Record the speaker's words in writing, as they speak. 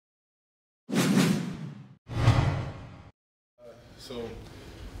So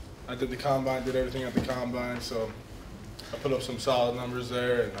I did the combine, did everything at the combine. So I put up some solid numbers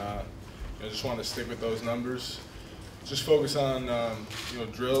there, and I just wanted to stick with those numbers. Just focus on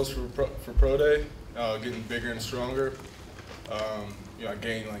drills for pro day, getting bigger and stronger. I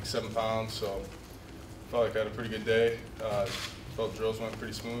gained like 7 pounds, so felt like I had a pretty good day. Felt drills went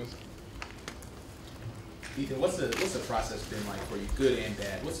pretty smooth. Ethan, what's the process been like for you, good and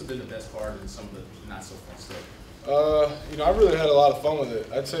bad? What's been the best part and some of the not so fun stuff? I really had a lot of fun with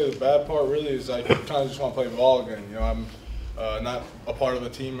it. I'd say the bad part really is I kind of just want to play ball again. I'm not a part of a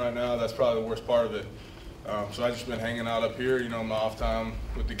team right now. That's probably the worst part of it. So I've just been hanging out up here, my off time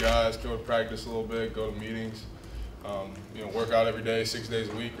with the guys, go to practice a little bit, go to meetings, work out every day, 6 days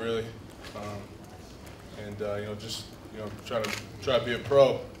a week, really. Just try to be a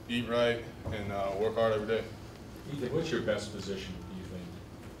pro, eat right, and work hard every day. Ethan, what's your best position, do you think?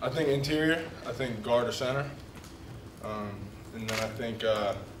 I think interior. I think guard or center. And then I think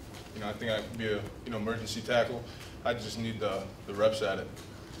I could be a emergency tackle. I just need the reps at it.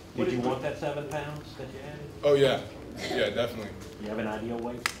 Did you want that 7 pounds that you added? Oh yeah, definitely. You have an ideal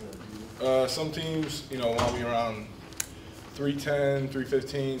weight? Some teams, want me around 310,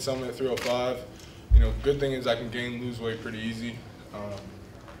 315, some at 305. Good thing is I can gain, lose weight pretty easy.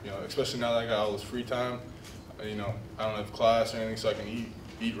 Especially now that I got all this free time. I don't have class or anything, so I can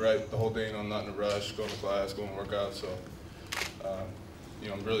eat right the whole day. I'm not in a rush, going to class, going to work out. So,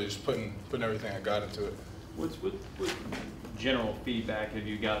 I'm really just putting everything I got into it. What general feedback have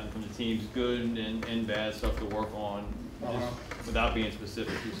you gotten from the teams, good and bad stuff to work on? Just without being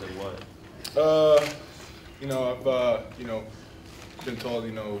specific, who said what? I've been told,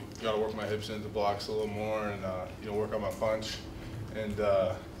 you got to work my hips into blocks a little more and, work on my punch. And,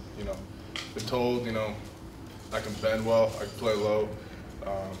 been told, I can bend well, I can play low.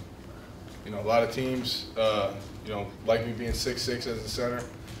 A lot of teams, like me being 6'6" as a center,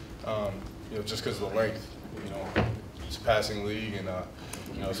 just because of the length. It's a passing league, and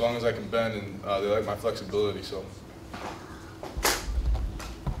as long as I can bend, and they like my flexibility. So.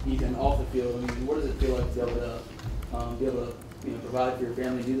 Ethan, off the field, what does it feel like to be able to provide for your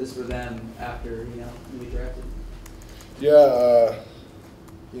family, do this for them after you get drafted? Yeah,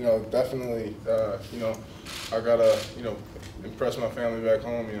 definitely. I gotta impress my family back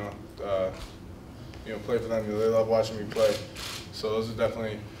home. Play for them. They love watching me play. So those are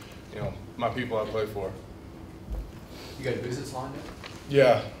definitely my people I play for. You got visits lined up?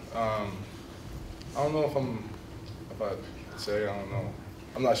 Yeah. I don't know if I say, I don't know.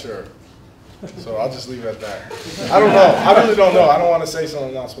 I'm not sure. So I'll just leave it at that. I don't know. I really don't know. I don't want to say something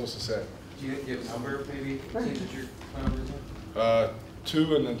I'm not supposed to say. Do you have a number, maybe, teams that you're planning on?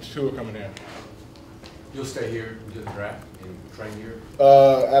 2, and then 2 are coming here. You'll stay here until the draft and train here?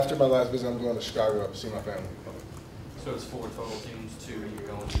 After my last visit, I'm going to Chicago to see my family. So it's 4 total teams, 2 you're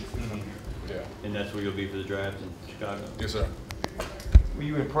going to here. Yeah. And that's where you'll be for the draft in Chicago? Yes, sir. Were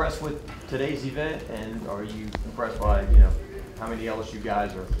you impressed with today's event, and are you impressed by how many LSU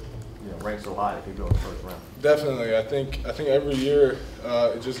guys are ranked so high that could go in the first round? Definitely. I think every year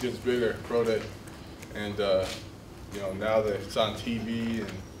it just gets bigger, pro day, and now that it's on TV,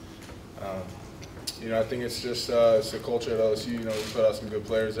 and I think it's just it's the culture at LSU. We put out some good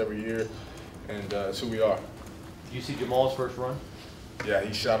players every year, and it's who we are. Did you see Jamal's first run? Yeah,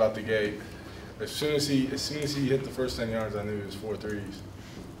 he shot out the gate. As soon as he hit the first 10 yards, I knew it was 4 threes.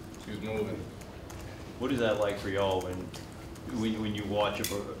 He was moving. What is that like for y'all when you watch a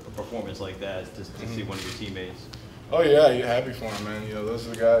performance like that to see one of your teammates? Oh yeah, you're happy for him, man. Those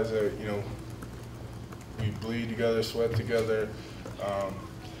are the guys that we bleed together, sweat together.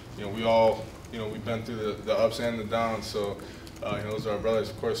 We all we've been through the ups and the downs. So those are our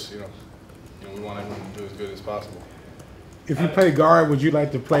brothers. Of course, we want everyone to do as good as possible. If you play guard, would you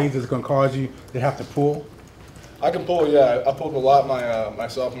like the plays that's going to cause you to have to pull? I can pull, yeah. I pulled a lot my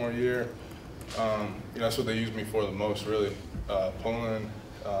sophomore year. That's what they used me for the most, really. Pulling,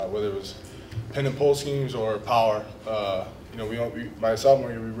 whether it was pin and pull schemes or power. My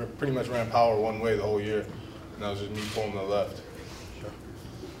sophomore year, we pretty much ran power one way the whole year, and that was just me pulling to the left.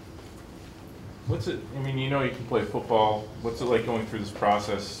 What's it, you can play football. What's it like going through this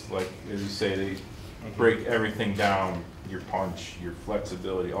process? Like, as you say, they break everything down, your punch, your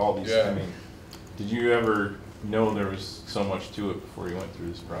flexibility, all these things. Did you ever know there was so much to it before you went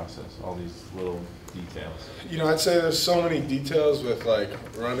through this process, all these little details? I'd say there's so many details with like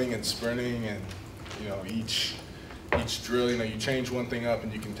running and sprinting, and each drill. You change one thing up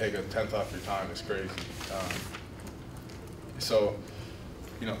and you can take a 10th off your time. It's crazy.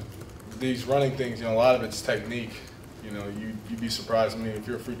 These running things, a lot of it's technique. You'd be surprised. If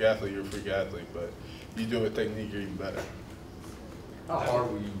you're a freak athlete, you're a freak athlete, but you do it with technique, you're even better. How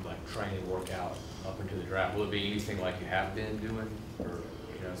hard will you train and work out up into the draft? Will it be anything like you have been doing, or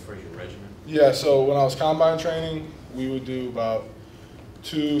as far as your regimen? Yeah. So when I was combine training, we would do about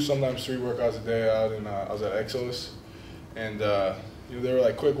 2, sometimes 3 workouts a day out, and I was at Exos, and they were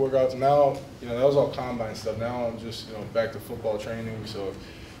like quick workouts. Now, that was all combine stuff. Now I'm just back to football training. So,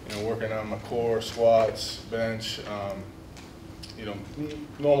 working on my core, squats, bench,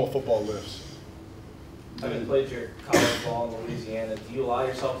 normal football lifts. Having played your college ball in Louisiana, do you allow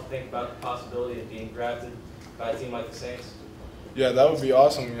yourself to think about the possibility of being drafted by a team like the Saints? Yeah, that would be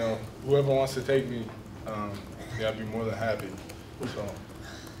awesome. Whoever wants to take me, I'd be more than happy. So,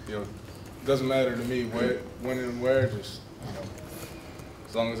 it doesn't matter to me when and where, just,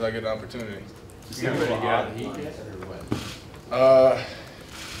 as long as I get an opportunity.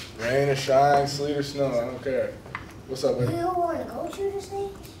 Rain or shine, sleet or snow, I don't care. What's up, man? Do you want to go to the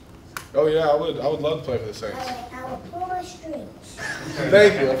Saints? Oh yeah, I would love to play for the Saints. I will pull my strings.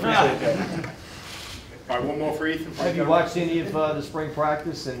 Thank you, I appreciate that. All right, one more for Ethan. Have you watched any of the spring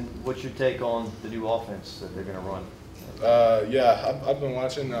practice, and what's your take on the new offense that they're going to run? Yeah, I've been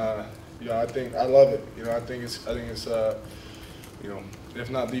watching. I think I love it. I think it's if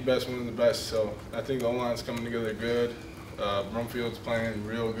not the best, one of the best. So I think the O-line's coming together good. Brumfield's playing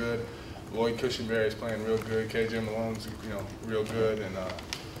real good. Lloyd Cushenberry's playing real good. KJ Malone's real good, and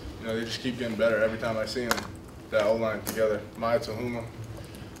they just keep getting better every time I see them. That O-line together. Maya Tahuma,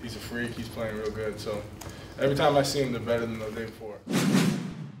 he's a freak. He's playing real good. So every time I see him, they're better than the day before.